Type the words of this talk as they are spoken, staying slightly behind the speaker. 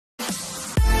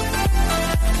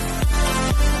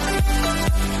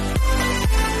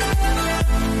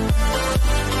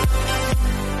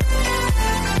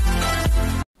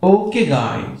Okay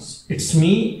guys, it's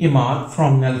me Imad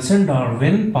from Nelson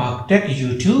Darwin Park Tech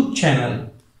YouTube channel.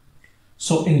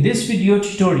 So in this video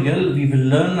tutorial we will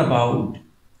learn about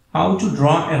how to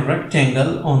draw a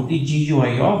rectangle on the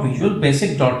GUI of Visual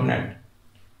Basic.NET.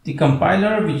 The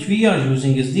compiler which we are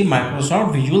using is the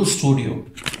Microsoft Visual Studio.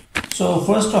 So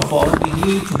first of all we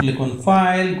need to click on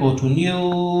File, go to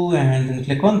New and then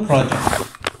click on Project.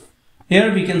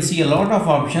 Here we can see a lot of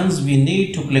options. We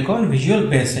need to click on Visual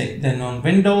Basic, then on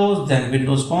Windows, then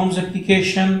Windows Forms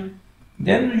application.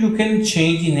 Then you can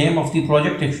change the name of the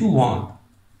project if you want.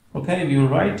 Okay, we will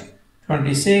write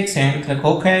 26 and click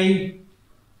OK.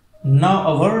 Now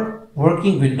our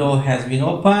working window has been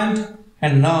opened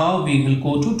and now we will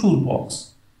go to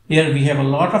Toolbox. Here we have a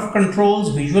lot of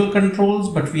controls, visual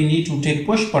controls, but we need to take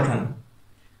push button.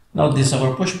 Now this is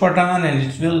our push button and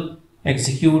it will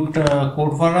execute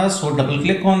code for us. So double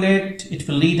click on it, it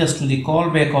will lead us to the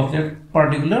callback of that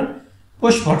particular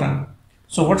push button.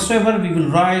 So whatsoever we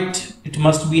will write, it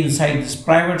must be inside this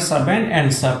private sub and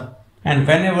end sub, and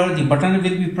whenever the button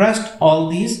will be pressed, all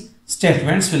these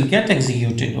statements will get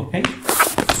executed. Okay,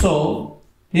 so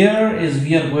here is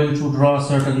we are going to draw a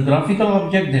certain graphical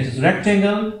object, that is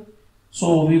rectangle.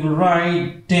 So we will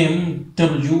write dim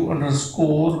w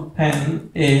underscore pen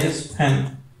is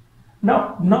pen.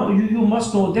 Now you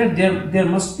must know that there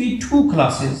must be two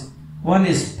classes. One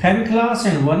is pen class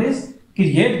and one is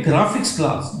create graphics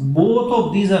class. Both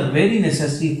of these are very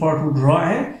necessary for to draw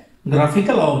a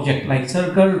graphical object like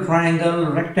circle, triangle,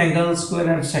 rectangle,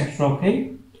 square, etc.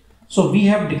 Okay, so we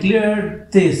have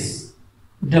declared this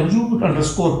w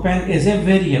underscore pen is a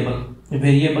variable. A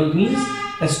variable means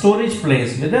a storage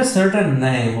place with a certain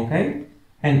name. Okay,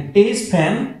 and is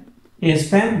pen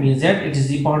means that it is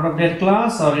the part of that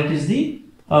class or it is the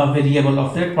variable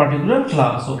of that particular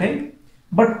class. Okay,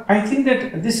 but I think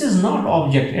that this is not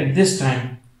object at this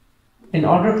time. In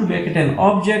order to make it an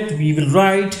object, we will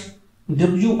write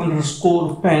w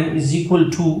underscore pen is equal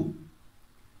to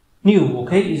new.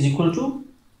 Okay, is equal to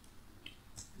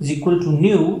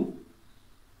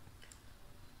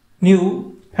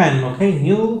new pen. Okay,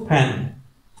 new pen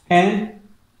and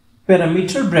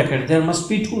parameter bracket. There must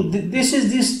be two. This is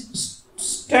this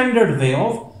standard way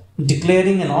of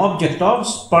declaring an object of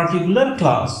particular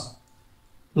class.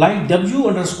 Like w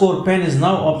underscore pen is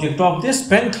now object of this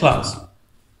pen class.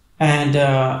 And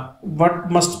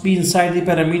what must be inside the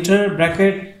parameter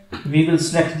bracket? We will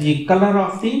select the color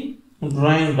of the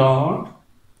drawing dot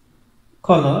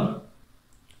color.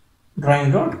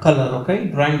 Okay,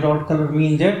 drawing dot color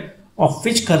means that of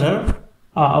which color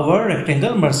our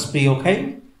rectangle must be.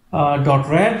 Okay, dot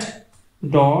red.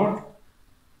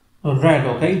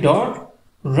 Okay, dot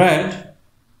red.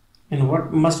 And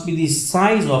what must be the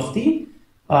size of the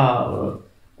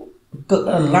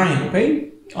line? Okay,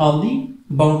 all the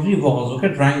boundary walls. Okay,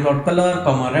 drawing dot color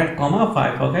comma red comma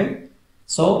 5. Okay,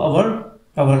 so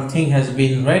our thing has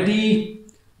been ready.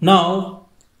 Now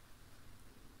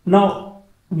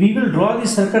we will draw the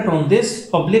circuit on this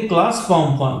public class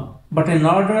form1, but in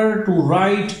order to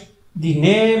write the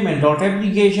name and dot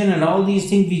application and all these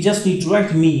things, we just need to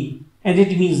write me, and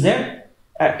it means that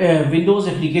Windows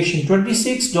application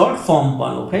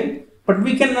 26.form1. Okay, but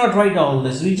we cannot write all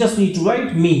this. We just need to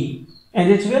write me, and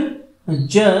it will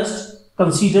just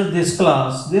consider this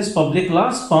class, this public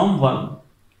class form1.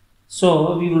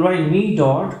 So we will write me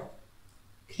dot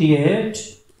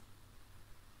create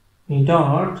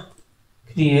graphics.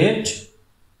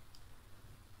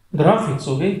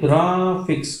 Okay,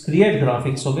 create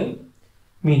graphics. Okay,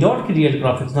 me dot create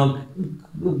graphics. Now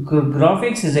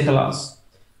graphics is a class,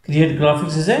 create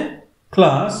graphics is a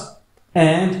class,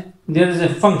 and there is a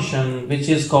function which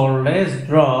is called as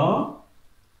draw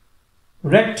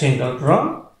rectangle.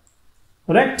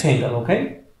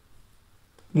 Okay,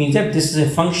 means that this is a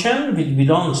function which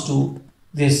belongs to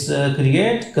this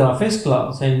create graphics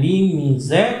class, and means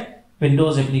that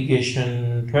Windows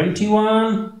application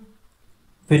 21,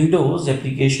 Windows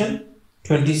application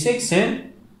 26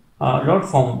 and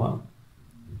 .form1.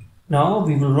 Now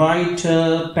we will write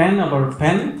pen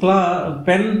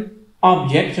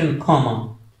object and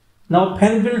comma. Now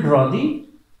pen will draw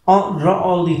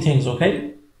all the things.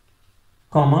 Okay,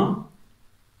 comma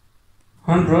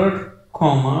 100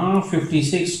 comma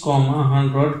 56 comma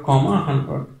 100 comma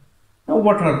 100. Now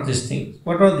what are these things?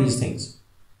 100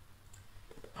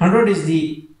 is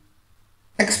the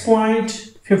x point,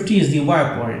 50 is the y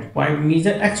point. Y means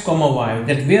that x comma y,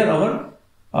 that where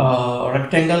our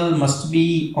rectangle must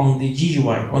be on the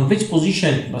GUI, on which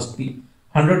position it must be.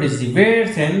 100 is the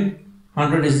width and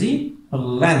 100 is the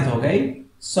length. Okay,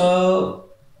 so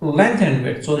length and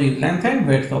width.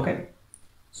 Okay,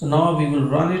 So now we will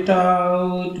run it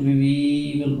out.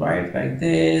 We will write like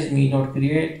this,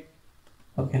 me.create.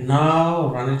 Okay,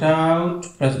 now run it out,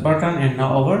 press button, and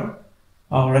now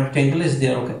our rectangle is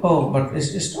there. Okay, oh, but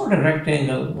it's not a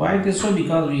rectangle. Why it is so?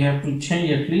 Because we have to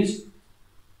change at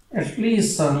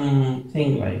least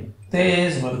something like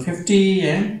this, 150,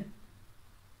 and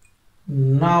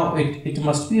now it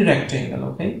must be rectangle.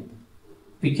 Okay,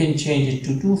 we can change it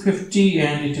to 250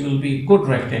 and it will be good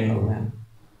rectangle then.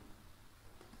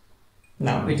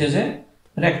 Now it is a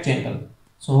rectangle.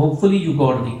 So hopefully you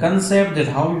got the concept that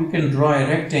how you can draw a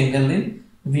rectangle in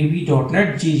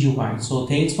VB.NET GUI. So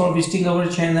thanks for visiting our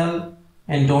channel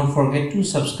and don't forget to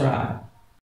subscribe.